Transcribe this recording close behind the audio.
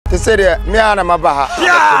They say me and my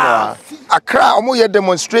baha. Accra, omo ye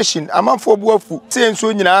demonstration. Amanfo buafu. Say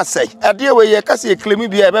nso nyina say. Ade we ye kase claim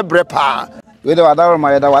bi e be brepa. We dey wadaro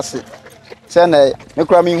my da wase. Say na me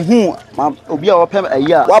kura me hu obi a opem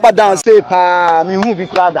ayi a. Wa ba dance pa me hu bi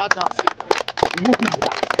kura da.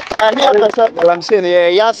 Ani a pese Galamsey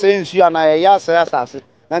ne ya say nsu ana ya say asase.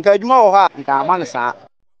 Na nka adwuma wo ha nka amane saa.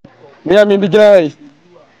 Me bi grai.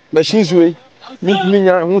 Machines we. Me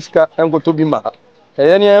nya hu ska enkoto bi ma.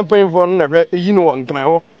 Eye ne empon fo na hwe eyi no nkran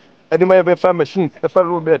ho. Edi ma be fa machine, e fa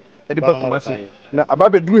robot, edi ba kumasi. Na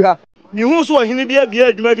ababe duru ha. Mi hu so ohini bia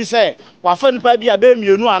adwuma bi say, wa fa nipa bia be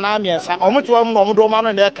mienu ana amiensa. Omo to omo do ma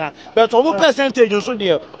no na eka. But omo percentage nso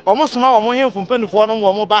de, omo soma omo hemfu mpanifo no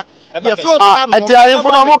omo ba. Ye feel time. Ati ahemfo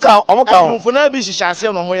no omo ka. Hemfu na bi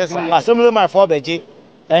hihase no ho yesi. Asem my for beje.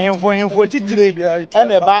 Hemfo titire bia. E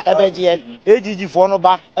me ba e beje. Ejiji fo no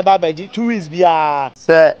ba e ba beje 2 weeks bia.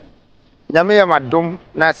 Say nyame ya madom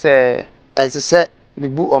na say se me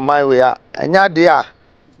bu on my way a anya de a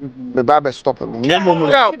me ba be stop me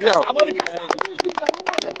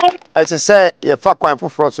I say ye fa kwan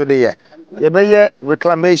foforo so de ye be ye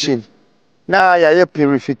reclamation na ye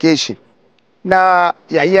purification na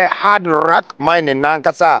ye hard rock mining na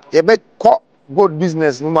nkasa ye be gold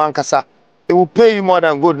business no man kasa it will pay you more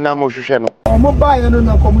than gold na mo hwehwe no omo ba ye no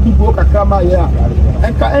na komudi bo kakra ma ye a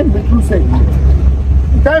enka en be true say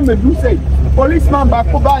time do say policeman back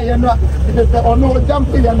by you know no jump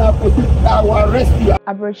here na our arrest you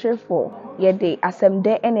Arrɛsted for yede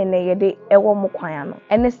asemde enene yede ewo mo kwan no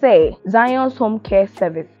ene say Zion's home care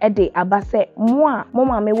service ede abase mo a mo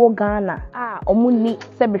mame wo Ghana a omo ni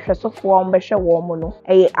se behwesofo omo behwe wo mo no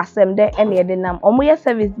eye asemde ene yede nam omo ye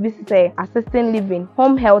service bi say assistant living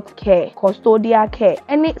home health care custodial care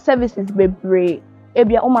any services bebre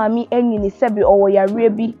ebia o mame enyini sebi owo yare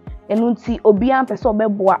bi enunti obi an pese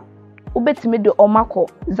obeboa obetime de omako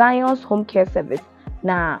Zion's home care service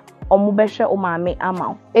na omo behwe o mame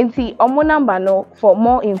ama enti omo number no for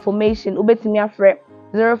more information obetime afre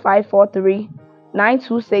 0543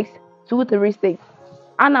 926 236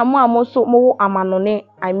 ana mo amoso mo amanone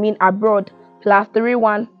I mean abroad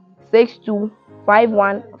 +31 62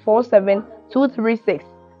 51 47 236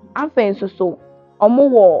 afen so omo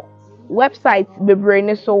wo website bebre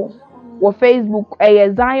ne so wo Facebook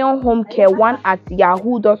Zion Home Care 1 at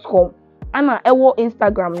yahoo.com ana ewo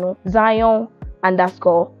Instagram no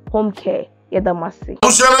Zion_home care yedamasi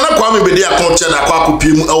Busuana na Kwame Bediako Cheddar kwa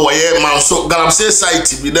kupim ewo ye Manso Galamsey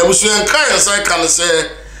site bi na busuan kan sai kan se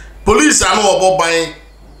police anu obo ban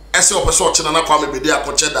ese opese ochena na Kwame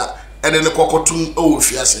Bediako Cheddar ene ne kokotum ewo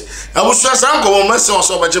fiase abusuan san ko mo mese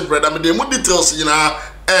oso obaje brother me de mu details nyina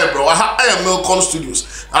bro I am Milcon Studios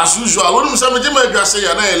as usual wonu se me je ma adwa se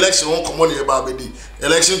ya na election won komo ne ba bedi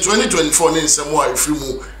election 2024 ne nsemo a ifri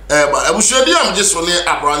mu ba abusuan di am je so ne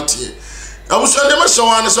abrantie abusuan de me so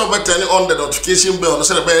wan so better on the notification bell no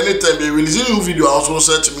say be anytime be releasing new video also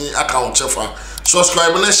search me account chefa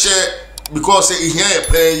subscribe and share because e here e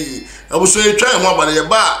pay abusuan e try mo abane ye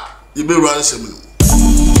ba ye be run nsem no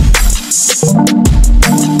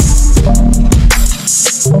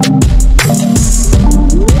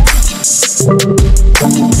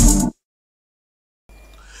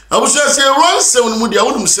abusuan say run nsem no dia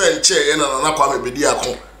wonum say nche na Naa Kwame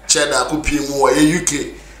Bediako Cheddar ko pie mu ye UK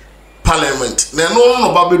Parliament na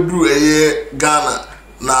no ba beduru Ghana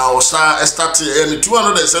na osa start any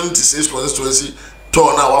 276 constituency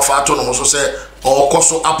to na wa fa to no so say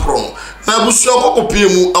okoso apron na busu okokopie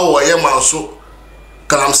mu awoye Manso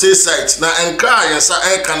Galamsey site na enkra yensa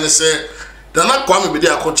kan say Naa Kwame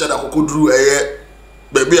Bediako Cheddar kokoduru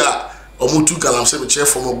baby a omutu Galamsey be chef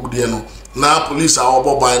from ogudie no na police a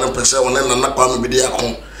oboban no pese won na Naa Kwame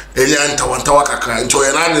Bediako enya ntawantawa kakra nto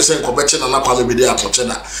ye na ade se nkobeche na Naa Kwame Bediako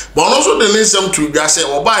Cheddar but ono so de nsem tu bia se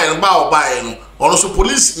obaye no ono so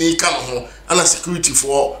police ni ka no ho ana security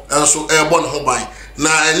for enso ebo no ho ban na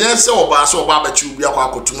enye se oba se oba ba chi bia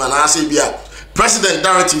kwa akotuma na ase bia president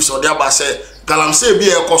directives or dia ba se Galamsey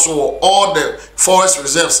bia ekoso all the forest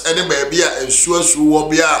reserves any baby a ensuasu wo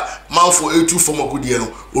bia manfo etu from agudie no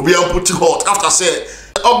obi am put hot after say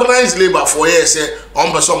organized labor for years say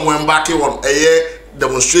on person mo embark on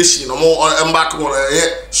demonstration no more embark on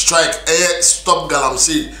strike stop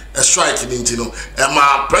Galamsey a strike in intino and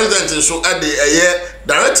my president so at the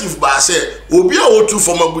directive by say obi a otu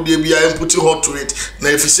from agudie bia am put hot to it na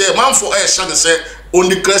if you say manfo shall say on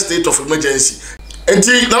the state of emergency.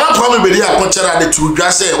 Enti Naa Kwame Bediako Cheddar de tu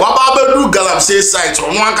dwa se wa ba bedu Galamsey site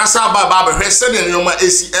ono ankasa ba hwe se ne nyoma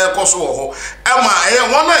esi ekoso ho e ma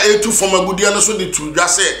wona etu from agudie no so de tu dwa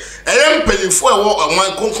se mpanyinfo e wo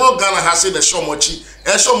ɔman konkro Ghana ha se de shomochi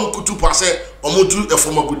e shomo kutu pase omotu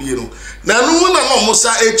efoma gudie no na no mu na no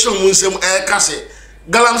sa ekyem mu nsem e kase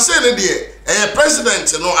Galamsey ne de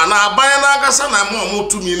president no ana aban na agasa na mo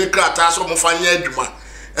tumi ne krata so mo fanya adwuma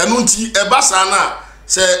eno nti e basa na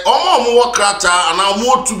se omo wo krata ana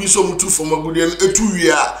mo tumi so mutu foma gudie no etu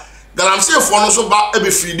wi a Galamsey fo no so ba e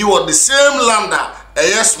be free with the same lander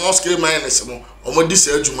small scale miners no omo di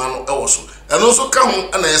se adwuma no e wo so eno so ka ho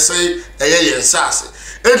na yesai yensase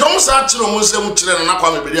e dom sa kire mo nsem kire na Naa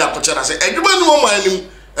Kwame Bediako kire se adwuma ni mo manim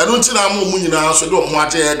eno nti na mo nyina so de omo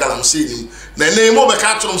age Galamsey nim na ne mo be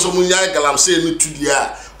ka kire so mo nya Galamsey ni tudia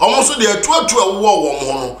omo so de atuatu awo wo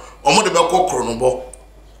mo no omo de be kokoro no bo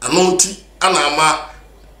eno nti ana ama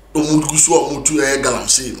omuduguso omutu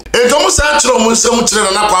Galamsey no e dom sa kire mo nsem kire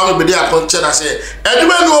na Naa Kwame Bediako kire se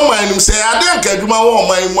adwuma ni mo manim se ade anka adwuma wo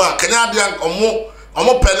man mu a kanya ade anka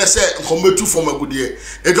omo pene se nkometu fom agudie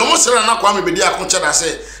e dom se na Naa Kwame Bediako kire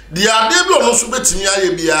se di ade bi ono so betimi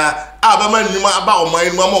aye bia abama nnima aba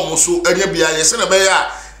oman mu ama so anya bia ye se na be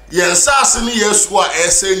ya yensase ni Yesu a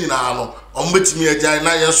ese nyina no omo betimi agyan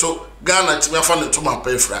na ye so Ghana timi afa ne to mapa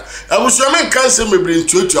efra abusuame nkanse mebiri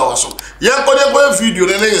ntuatu awaso ye kode video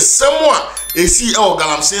ne yesemo a esi e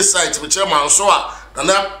Galamsey site me kire Manso a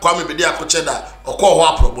Naa Kwame Bediako Cheddar okọ ho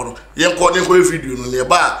aprobo no ye kode video no ne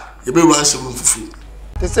ba ye be wan sem fufu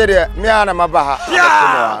te say me ana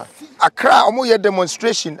mabaha Accra omo ye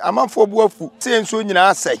demonstration amanfo buafu se enso nyina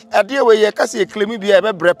asai ade we ye kase eklemi bia e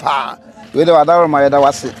be bre pa we de wadaro ma yeda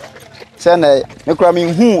wase se na me kura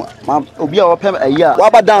me hu obi a opem ayi wa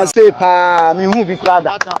ba dance pa me hu bi kura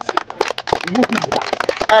da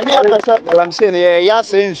ani apesa Galamsey ne ya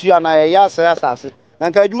se ensu ana ya se asase na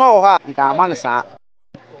nka adwuma wo ha nka amane saa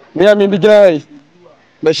me bi grai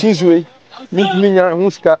machines we mi nya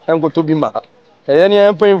huska engoto bi ma ni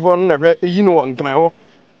empanyinfo no na hwe eyi no nkran ho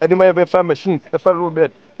edi ma be fa machine e fa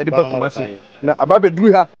robot edi ba kumase na ababe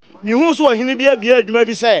duru ha ni hu so ohini bia adwuma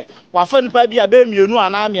bi se wa fa nipa bia be mienu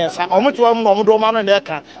ana amiensa omo to omo do ma no na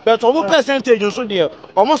eka but omo percentage nso de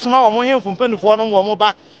omo soma omo hemfu mpanifo no omo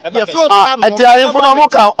ba ye feel time ati ahemfo no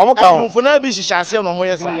omo ka hemfu na bi hihase no ho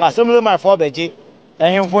yesa asem my for beje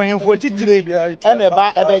hemfo titire ene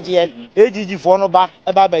ba ebeje ejiji fo no ba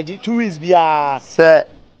eba beje 2 weeks bia se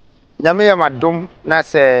nyame ya madom na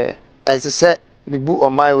se ese bibu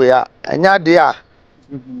on my way a anya de a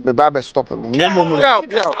me ba be stop me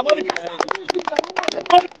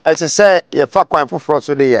ese se ye fa kwan foforo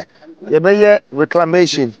so de ye be ye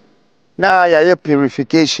reclamation na ye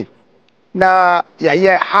purification na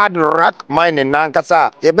ye hard rock mining na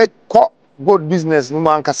nkasa ye be gold business no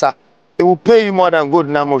nkasa it will pay you more than gold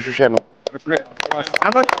na mo hwehwe no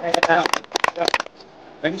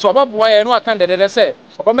so ababoa ye no aka ndede se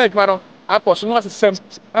obama adwuma no aposo no asem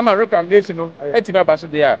ama recommendation no eti ba baso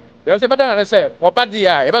de a they say better than say oba de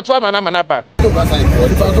a e be to ama na ba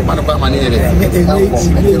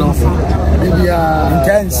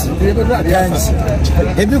intense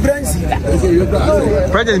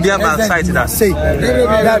president be about site that say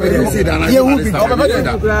you will be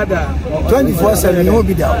 24/7 you will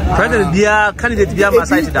be there president be a candidate be about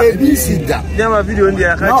site that there my video in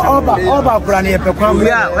there oba plan e pe kwa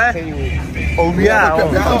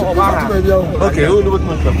okay who know what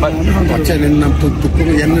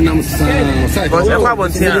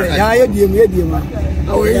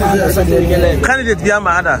candidate be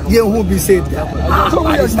ama ada ye who be said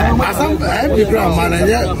asam every grandma na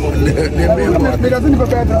ye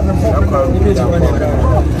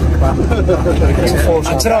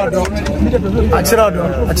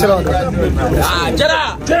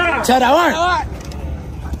Cheddar one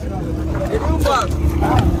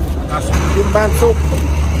in Manso,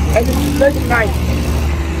 and it's very nice.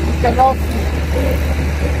 You cannot.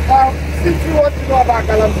 Now, if you want to know about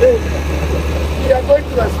Galamsey, we are going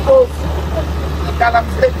to expose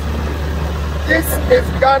Galamsey. This is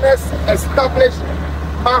Ghana's established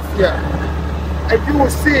mafia, and you will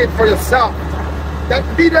see it for yourself. That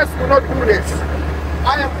leaders will not do this.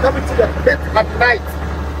 I am coming to the pit at night.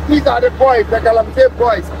 These are the boys, the Galamsey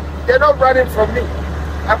boys. They're not running from me.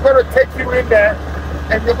 I'm going to take you in there.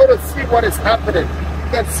 And you're going to see what is happening. You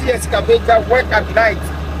can see excavator work at night.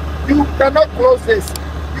 You cannot close this.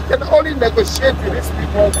 You can only negotiate with these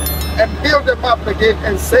people and build them up again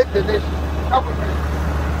and save the nation.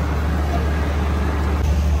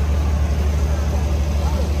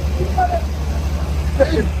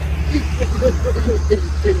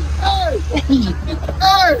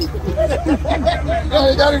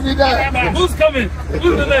 You gotta be there. who's coming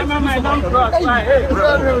who's the next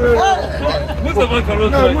who's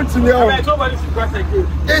the one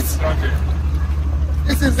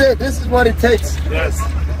This is it. This is what it takes. yes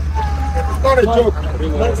not a joke.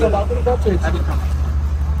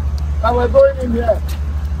 And we're going in here.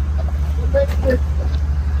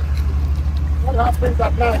 What happens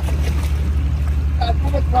at night? I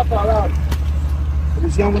don't come around.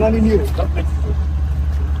 It's young man in you.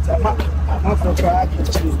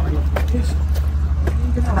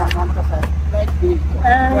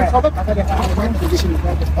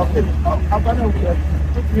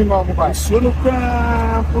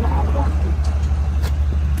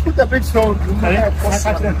 Put a big stone.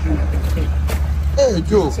 Hey,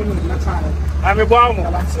 Joe. I'm a bomb.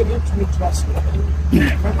 I said, you to trust me.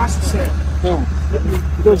 My master said, no.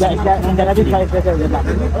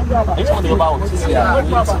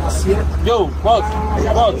 Yo, boss,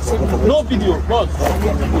 no video, boss.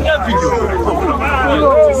 No video.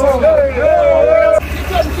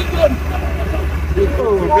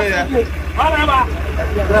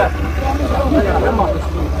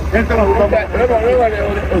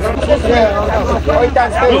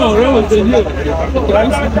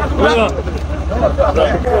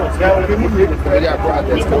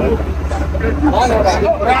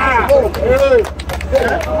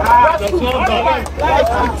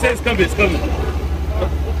 It's coming.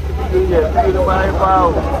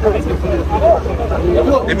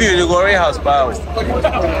 Maybe you go to house, pal. I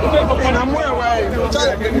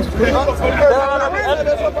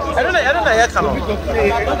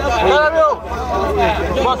don't know.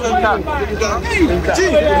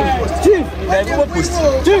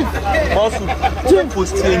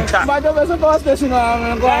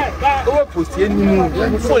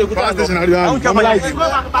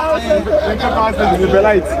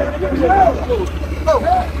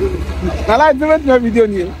 I like to make no video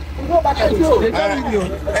here.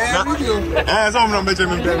 Some of them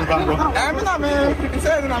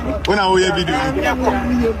when I will video.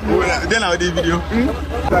 Then I'll do video.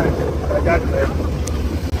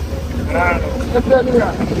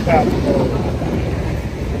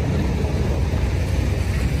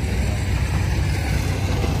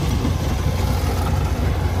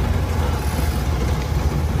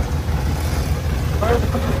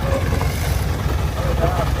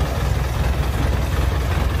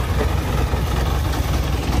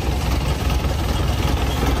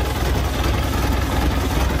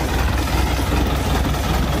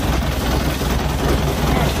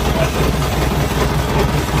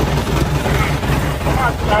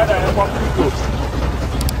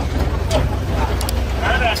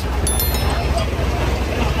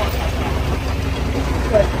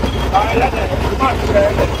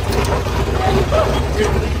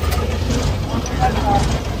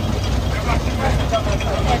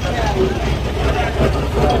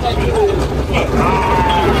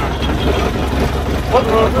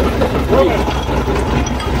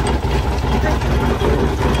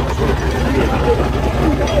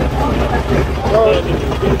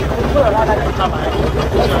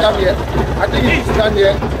 I think you should stand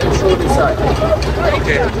here and show this side.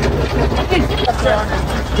 Okay.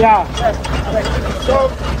 Yeah. So,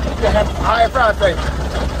 I think,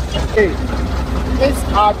 hey, these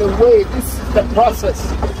are the way, this is the process.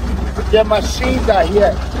 The machines are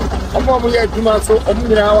here. I'm over here, so I'm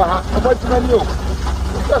going to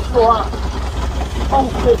just go out.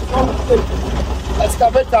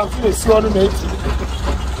 Excavate and finish one minute.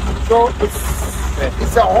 So,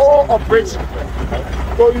 it's a whole operation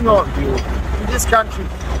going on in this country.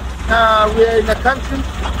 We are in a country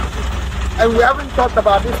and we haven't talked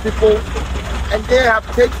about these people, and they have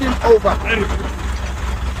taken over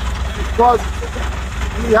because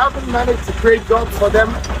we haven't managed to create jobs for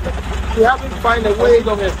them. We haven't found a way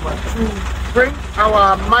to bring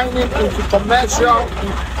our mining into commercial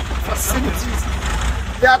facilities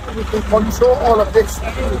that we can control all of this.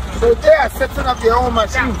 So they are setting up their own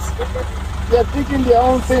machines. They are digging their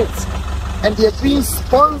own things, and they are being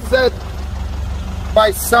sponsored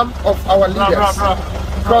by some of our leaders,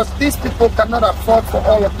 because these people cannot afford for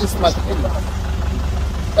all of this machines.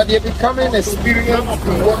 But they're becoming experienced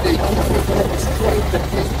in what they do.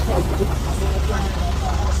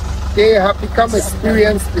 They have become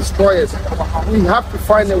experienced destroyers. We have to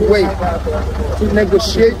find a way to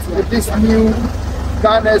negotiate with this new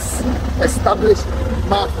Ghana's established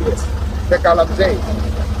market, the Galamsey.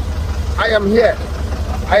 I am here,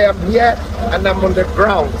 and I'm on the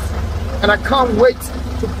ground, and I can't wait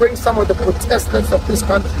to bring some of the protesters of this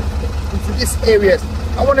country into these areas.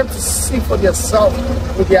 I want them to see for themselves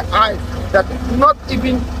with their eyes that not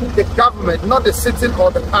even the government, not the sitting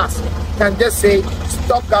or the past, can just say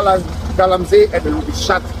stop Galamsey and it will be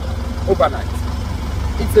shut overnight.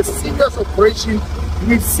 It's a serious operation.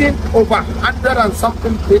 We've seen over 100 and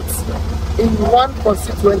something pits in one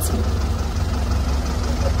constituency.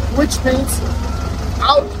 which means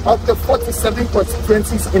out of the 47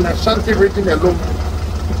 constituencies in Ashanti region alone,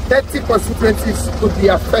 30 constituencies could be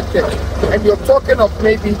affected, and you're talking of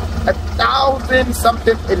maybe 1,000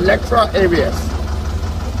 something electoral areas.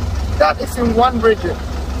 That is in one region,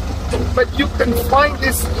 but you can find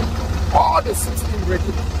this in all the 16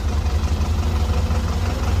 regions.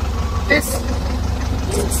 This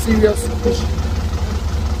is a serious issue,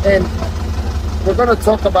 and we're going to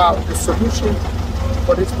talk about the solution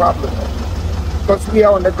for this problem, because we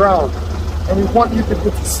are on the ground, and we want you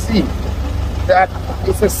people to see that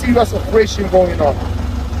it's a serious operation going on.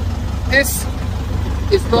 This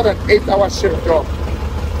is not an 8-hour shift job.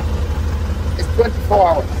 It's 24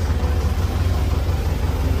 hours.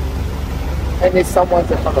 And it's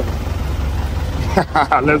someone's economy.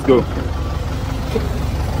 Let's go.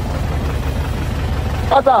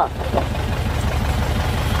 Father!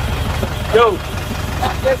 Yo!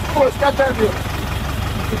 Let's go, scatter me.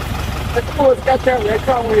 Let's go, scatter me. I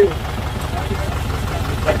can't wait.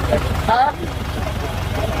 Huh?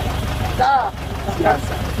 Yes.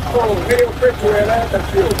 Oh, very quickly,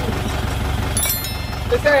 that's you.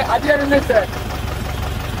 They say, I didn't miss it.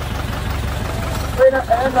 Wait a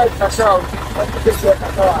minute, let's go. Let's get you a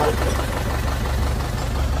couple hours.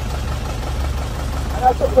 And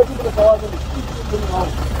that's what people are going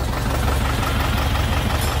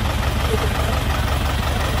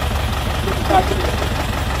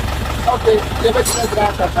okay, let's get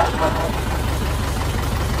that.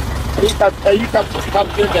 You can just come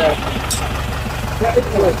in there.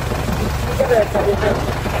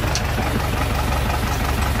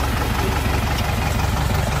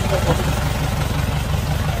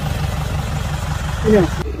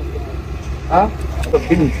 Huh?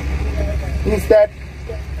 Instead,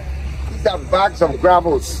 these are bags of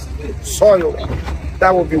gravels, soil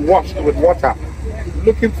that will be washed with water,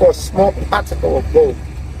 looking for a small particle of gold.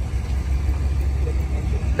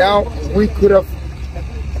 Now, we could have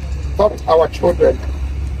taught our children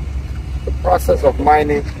the process of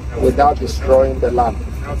mining without destroying the land.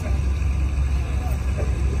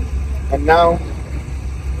 And now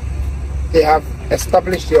they have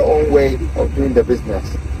established their own way of doing the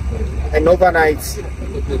business. And overnight,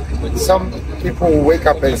 some people will wake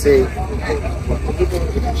up and say,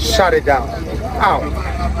 shut it down. How?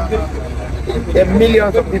 There are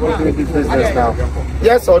millions of people doing this business now.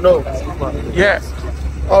 Yes or no? Yes.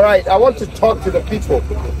 All right, I want to talk to the people.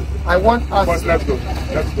 I want us. Let's go.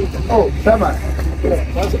 Oh, Sherman.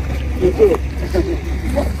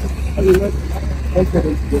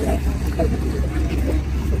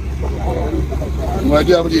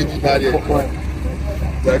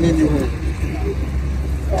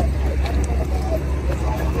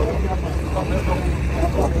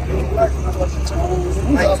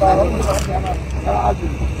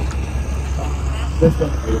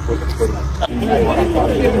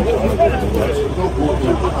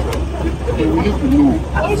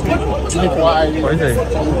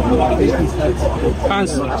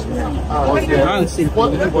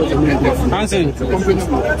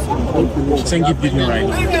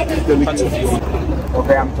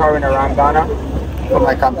 Okay, I'm touring around Ghana for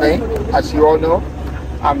my campaign. As you all know,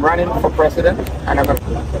 I'm running for president, and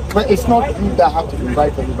but it's not you that have to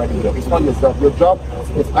invite everybody here. It's not your job. Your job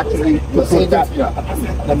is actually to say that.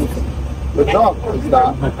 Let me think. The job is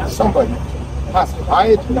that somebody has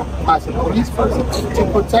hired you as a police person to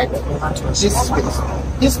protect this space.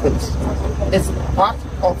 This space is part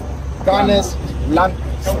of Ghana's land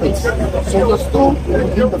space. So you're still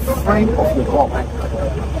within the frame of the law.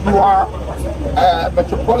 You are a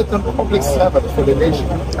metropolitan public servant for the nation.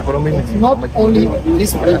 It's not only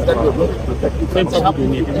this place that you're going to protect.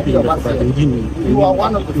 You are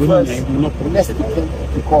one of the first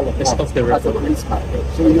to call upon as a policeman.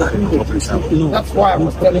 So you're doing the duty. That's why I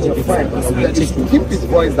was telling your friend that he should keep his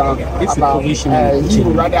voice down about he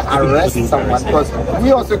would rather arrest someone, because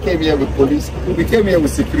we also came here with police. We came here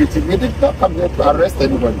with security. We did not come here to arrest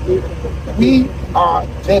anybody. We are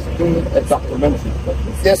just doing a documentary.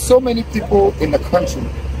 There's so many people in the country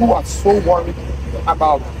who are so worried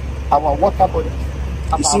about our water bodies,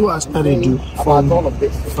 about all of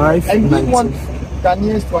this. And we want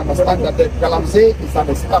Ghanaians to understand that the Galamsey is an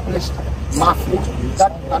established mafia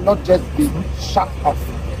that cannot just be shut off.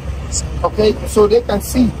 Okay, so they can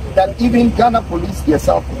see that even Ghana police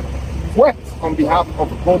yourself worked on behalf of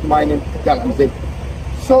gold mining Galamsey,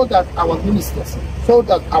 so that our ministers, so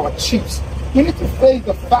that our chiefs, we need to face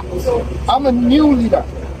the facts. I'm a new leader,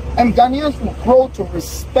 and Ghanaians will grow to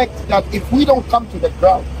respect that if we don't come to the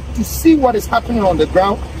ground to see what is happening on the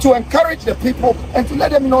ground, to encourage the people and to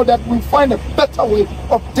let them know that we find a better way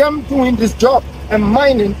of them doing this job. And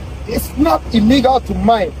mining, it's not illegal to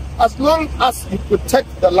mine. as long as you protect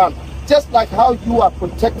the land, just like how you are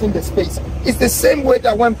protecting the space, it's the same way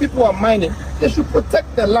that when people are mining, they should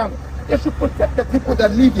protect the land. They should protect the people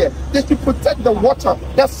that live here. They should protect the water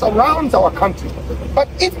that surrounds our country. But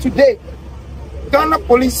if today, Ghana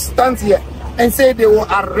police stands here and say they will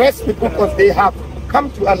arrest people because they have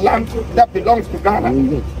come to a land that belongs to Ghana,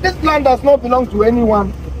 this land does not belong to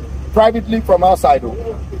anyone privately from outside.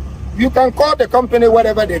 You can call the company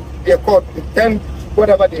whatever they're called,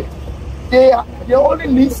 whatever they're only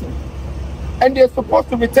leasing. And they're supposed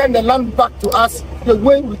to return the land back to us the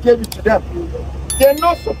way we gave it to them. They're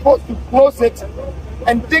not supposed to close it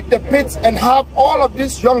and dig the pits and have all of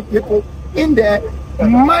these young people in there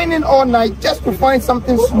mining all night just to find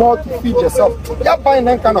something small to feed yourself. You're buying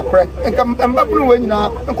that kind of crap.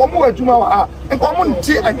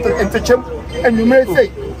 And you may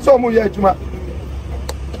say, so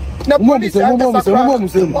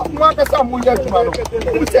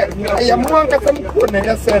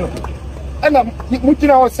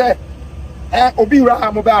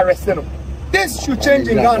this should change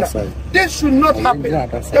in Ghana. This should not happen.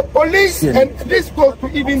 The police, and this goes to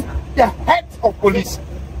even the heads of police,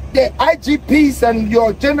 the IGPs and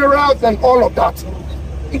your generals and all of that.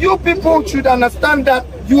 You people should understand that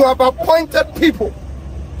you have appointed people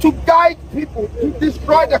to guide people to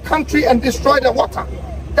destroy the country and destroy the water.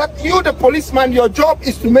 That you, the policeman, your job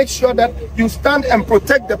is to make sure that you stand and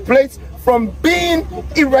protect the place from being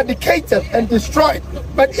eradicated and destroyed.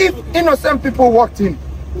 But if innocent people walked in,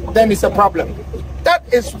 then it's a problem. That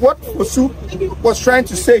is what Osu was trying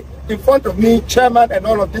to say in front of me, chairman, and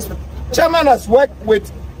all of this. Chairman has worked with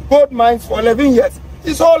gold mines for 11 years.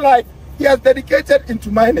 His whole life, he has dedicated into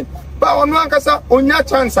mining. But on one case, onya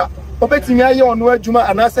chance, obetimi aye onwa juma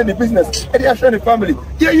and ase the business. E dey assure the family.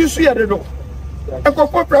 Ye you see Addo.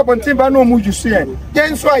 Enkofo problem timba no mu you see. Ye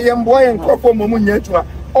nso aye mbo aye enkofo mo mu nya juma.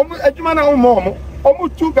 Omu adwuma na omo omu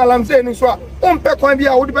tu Galamsey ni so a ompe kwan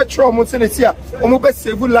bia wo de be tro omu senesia omu be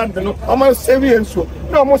save land no omu save enso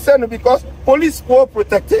no omu say no because police will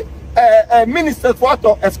protect ministers for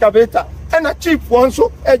auto excavator and a chief one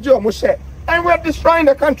so eje omu share and we are destroying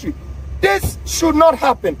the country. This should not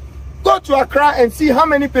happen. Go to Accra and see how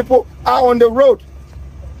many people are on the road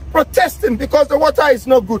protesting because the water is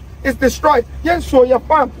not good. It's destroyed. Yes, so your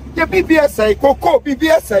farm, your BBSA, Coco,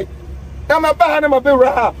 BBSA.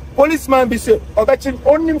 Policeman be say,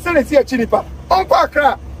 only Chinipa, Uncle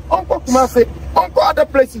Accra, Uncle Kumasi, Uncle other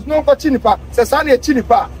places, no Chinipa, Sasani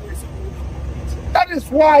Chinipa. That is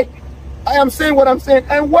why I am saying what I'm saying.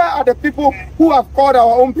 And where are the people who have called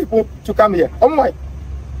our own people to come here? Oh my,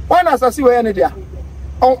 why not see where any there?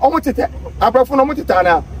 Omutite, Abrafuna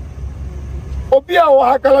Mutitana. Obia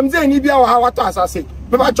or Galamsey, Nibia or Hawata Assassin,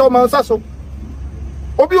 Bibacho Manso.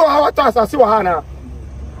 Obia or Hawata Assassin.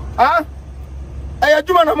 Ah? I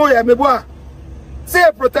do na moya meboa.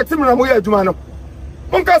 Say protect him na moya jumano.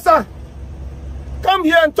 Munkasa, come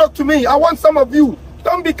here and talk to me. I want some of you.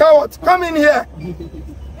 Don't be cowards. Come in here.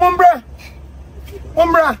 Mumbra.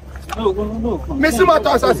 No. Missy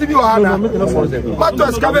Matos as if you are Hana.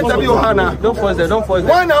 Matos Cabin to be Hana. Don't force them.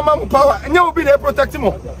 Why not Mam Power? And you will be there protecting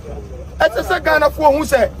him. As a second of who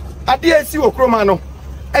said, I dare see you, Cromano.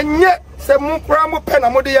 And yet, some Mukramo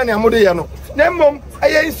Penamodian and Modiano. Name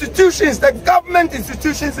institutions, the government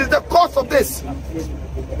institutions is the cause of this.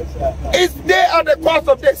 They are the cause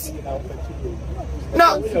of this.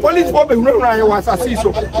 Now, police will be running once I see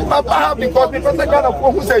so. Papa, because the kind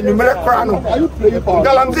of who say you make crown.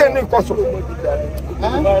 Galamsey and Koso.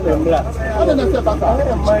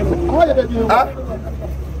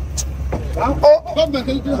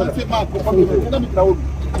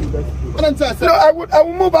 No, I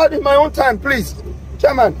will move out in my own time, please.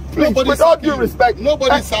 Chairman, please, with all due respect,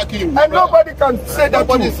 nobody's sacking you. And nobody can say that.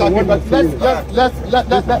 Nobody's sacking you. But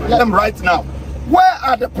let them right now. Where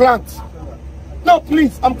are the plants? No,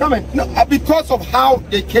 please, I'm coming. No, because of how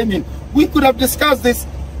they came in, we could have discussed this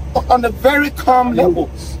on a very calm level.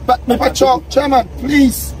 But Chairman,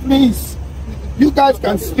 please, you guys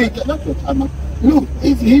can speak. Look,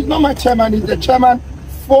 he's not my chairman. He's the chairman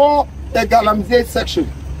for the Galamsey section.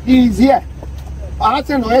 He's here. I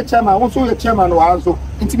say no chairman, also your chairman also.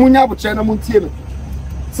 Inti munya bu chairman muntie.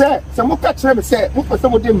 Say, some muka chairman say, muka say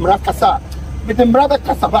with them rakasa, with them brother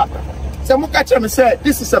kasaba. Say muka chairman say,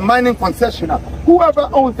 this is a mining concession. Whoever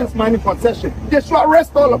owns this mining concession, they should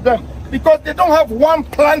arrest all of them because they don't have one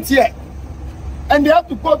plant here, and they have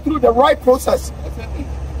to go through the right process.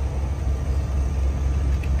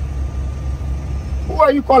 Who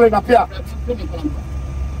are you calling up here?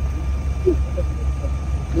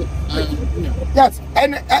 Yes,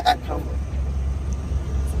 and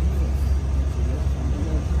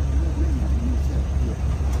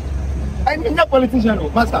I'm a politician,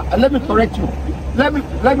 master. And let me correct you. Let me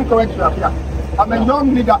correct you up here. I'm a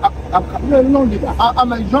young leader.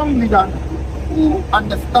 I'm a young leader who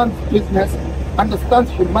understands business,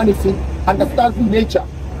 understands humanity, understands nature,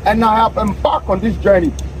 and I have embarked on this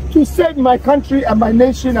journey to save my country and my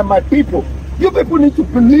nation and my people. You people need to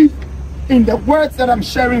believe in the words that I'm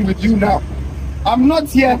sharing with you now. I'm not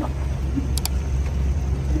here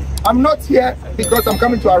because I'm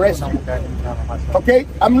coming to arrest you. Okay?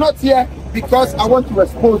 I'm not here because I want to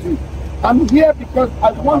expose you. I'm here because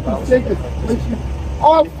I want to take the situation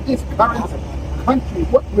of this current country,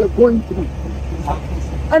 what we're going through.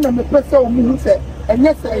 And I'm a person who said, and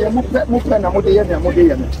yes, I am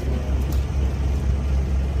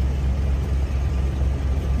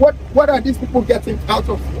what are these people getting out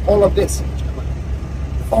of all of this?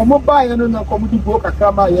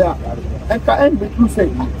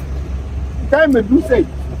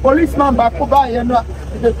 Policeman back over here, no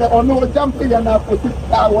jumping and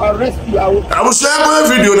I'll arrest you. I will share my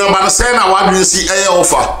video number saying I want to see a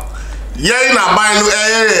offer. Yea, na buy no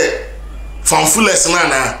from fullest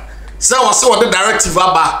nana. So I saw the directive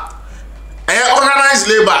about organized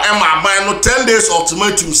labor and my buy no 10 days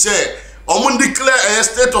ultimatum say omun declare a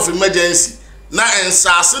state of emergency. Na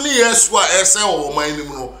ensasini yeswa ese o man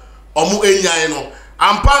no omu enyan no.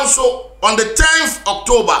 And Manso on the 10th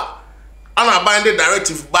October and I bind the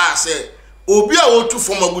directive by say obi a wotu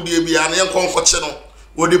from agudie bia na yenkonkoche no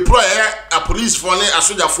we deploy a police for ne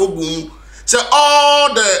asoja for boom say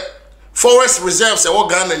all the forest reserves e wo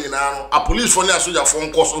Ghana nyina no a police for ne asoja for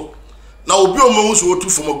nkoso na obi o mahu so wotu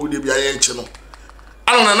from agudie bia yenche no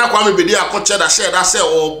ana Naa Kwame Bediako Cheddar share that say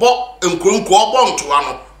obo nkronko obo ntoa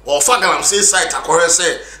no or fa Galamsey site akore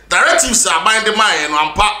say directives are bind the man no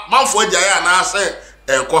ampa manfo agya na say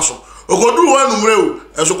enkoso okodu wanu mrew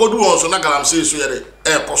esokodu won so na Galamsey so yede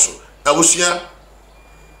ekoso abusua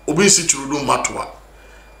obi si churudu matwa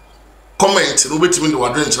comment no betimi de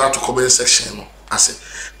wadre nchira to comment section no ase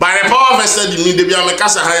by the power of Arrɛsted me de bia me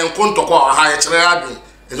kasa ha enkontoko ha ye kire adwen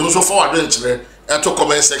ezo so for wadre nchire to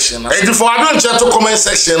comment section na edi for wadre nchire to comment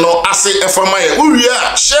section no ase efama ye uwie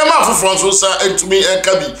a share ma foforo so sa entumi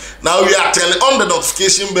enkabi na we are telling on the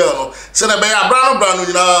notification bell no say na be ya brano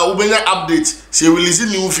nyina ubenya update say release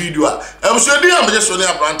new video a so di am je so ne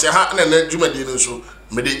abrante ha na na dwumadi no so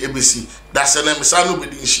me de ebesi that's an emisa no be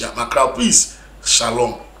di nhia makra peace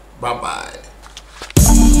shalom bye bye.